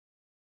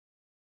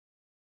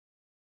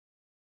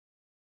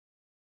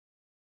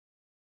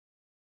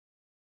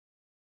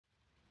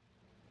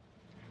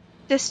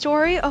The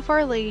story of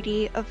Our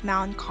Lady of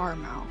Mount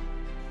Carmel.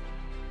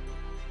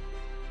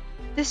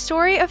 The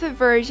story of the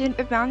Virgin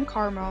of Mount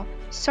Carmel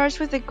starts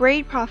with the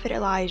great prophet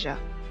Elijah,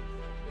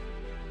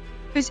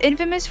 who's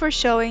infamous for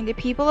showing the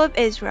people of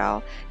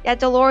Israel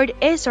that the Lord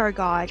is our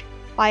God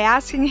by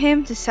asking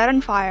him to set on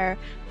fire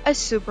a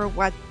super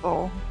wet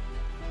bowl.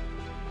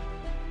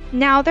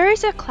 Now there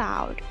is a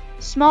cloud,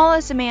 small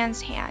as a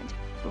man's hand,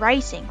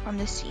 rising from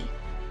the sea.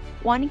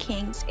 1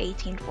 Kings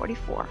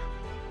 18:44.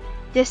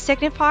 This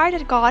signified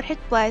that God had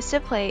blessed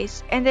the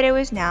place and that it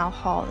was now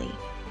holy.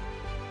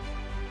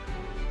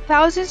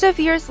 Thousands of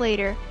years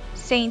later,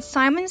 Saint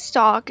Simon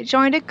Stock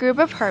joined a group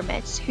of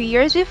hermits who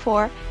years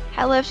before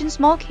had lived in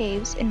small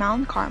caves in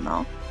Mount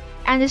Carmel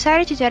and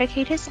decided to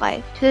dedicate his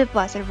life to the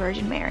Blessed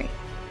Virgin Mary.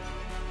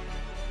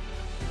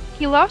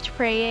 He loved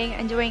praying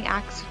and doing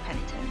acts of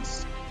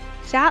penitence.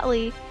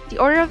 Sadly, the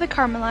Order of the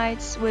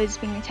Carmelites was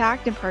being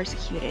attacked and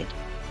persecuted.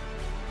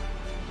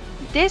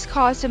 This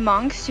caused the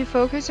monks to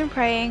focus on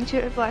praying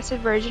to the Blessed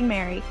Virgin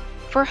Mary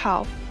for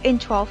help in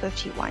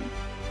 1251.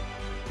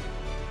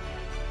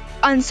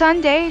 On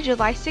Sunday,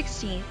 July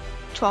 16,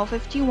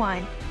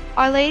 1251,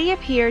 Our Lady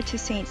appeared to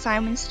Saint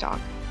Simon Stock,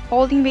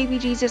 holding baby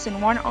Jesus in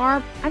one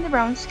arm and the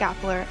brown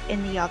scapular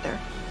in the other.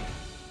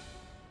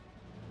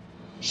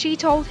 She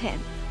told him,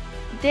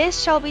 "This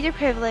shall be the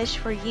privilege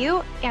for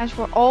you and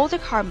for all the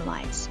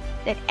Carmelites,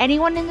 that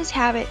anyone in this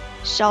habit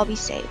shall be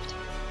saved."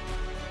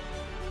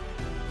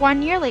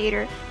 1 year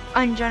later,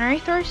 on January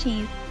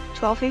 13,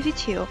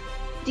 1252,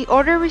 the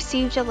order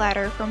received a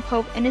letter from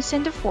Pope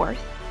Innocent IV,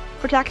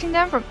 protecting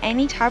them from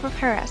any type of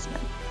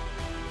harassment.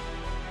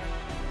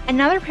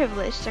 Another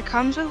privilege that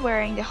comes with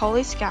wearing the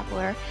Holy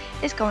Scapular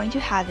is going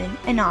to heaven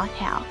and not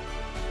hell.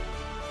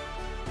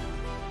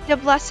 The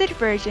Blessed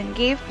Virgin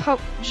gave Pope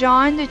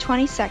John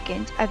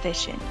XXII a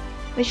vision,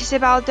 which is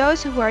about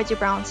those who wear the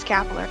brown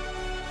scapular.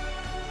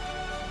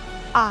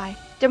 I,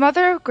 the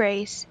Mother of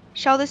Grace,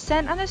 shall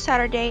descend on the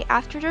Saturday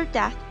after their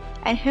death,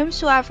 and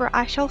whomsoever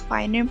I shall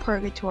find in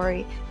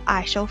purgatory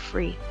I shall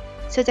free,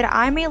 so that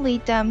I may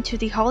lead them to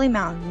the holy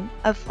mountain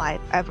of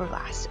life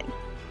everlasting.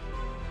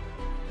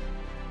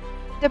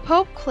 The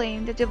Pope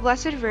claimed that the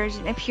Blessed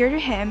Virgin appeared to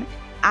him,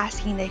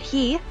 asking that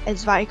he,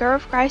 as Vicar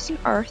of Christ on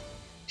earth,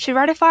 should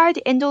ratify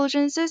the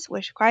indulgences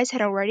which Christ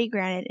had already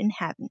granted in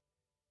heaven.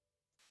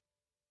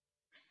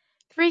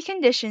 3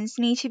 conditions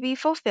need to be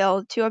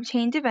fulfilled to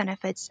obtain the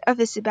benefits of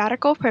the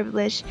sabbatical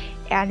privilege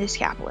and the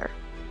scapular.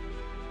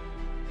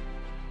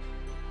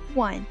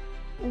 1.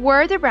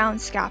 Wear the brown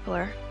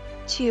scapular.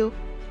 2.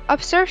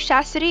 Observe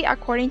chastity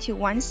according to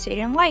one's state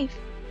in life.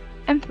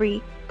 And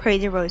 3. Pray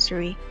the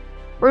rosary.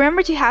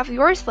 Remember to have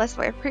yours blessed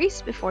by a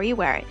priest before you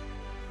wear it.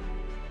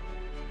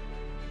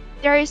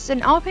 There is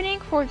an opening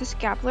for the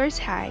scapular's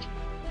head.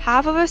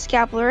 Half of the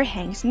scapular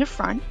hangs in the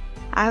front,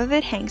 half of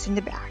it hangs in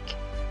the back.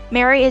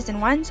 Mary is in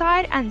one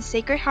side and the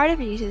Sacred Heart of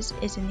Jesus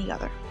is in the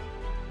other.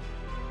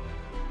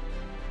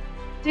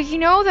 Did you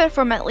know that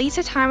from at least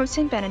the time of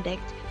St.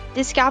 Benedict,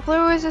 the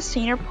scapular was a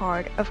standard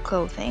part of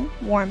clothing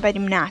worn by the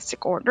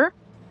monastic order?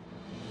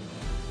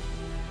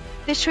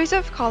 The choice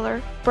of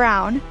color,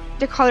 brown,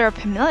 the color of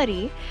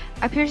humility,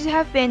 appears to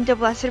have been the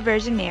Blessed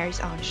Virgin Mary's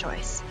own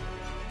choice.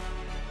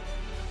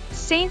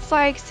 Saints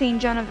like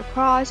St. John of the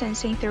Cross and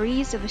St.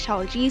 Therese of the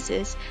Child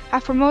Jesus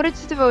have promoted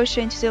the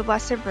devotion to the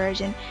Blessed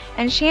Virgin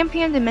and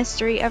championed the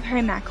mystery of her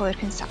Immaculate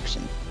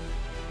Conception.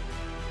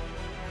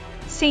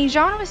 St.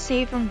 John was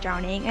saved from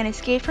drowning and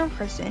escaped from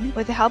prison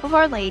with the help of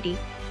Our Lady,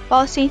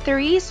 while St.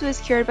 Therese was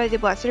cured by the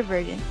Blessed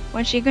Virgin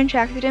when she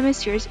contracted a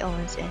mysterious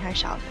illness in her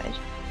childhood.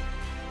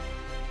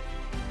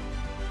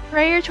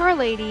 Prayer to Our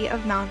Lady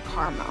of Mount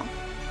Carmel.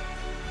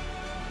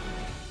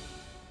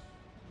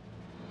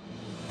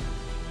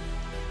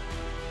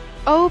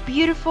 O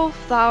beautiful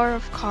flower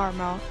of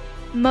Carmel,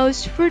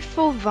 most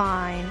fruitful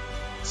vine,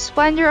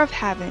 splendor of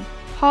heaven,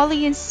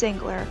 holy and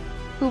singular,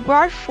 who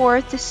brought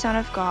forth the Son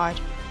of God,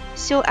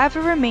 still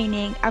ever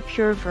remaining a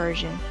pure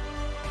virgin.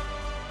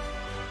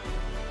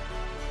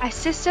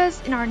 Assist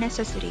us in our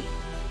necessity.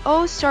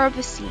 O Star of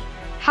the Sea,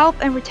 help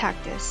and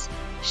protect us.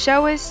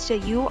 Show us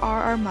that you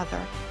are our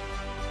Mother.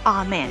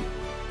 Amen.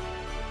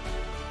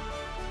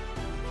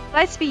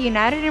 Let's be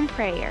united in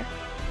prayer.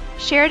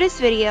 Share this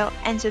video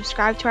and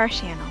subscribe to our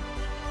channel.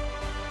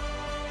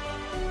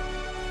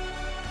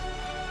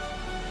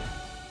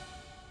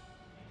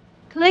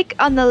 Click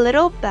on the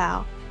little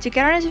bell to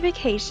get a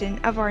notification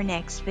of our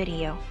next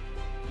video.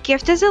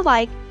 Give us a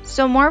like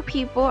so more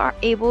people are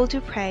able to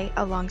pray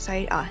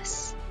alongside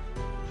us.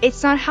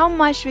 It's not how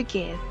much we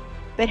give,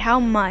 but how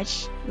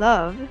much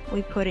love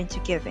we put into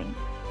giving.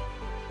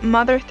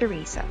 Mother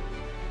Teresa.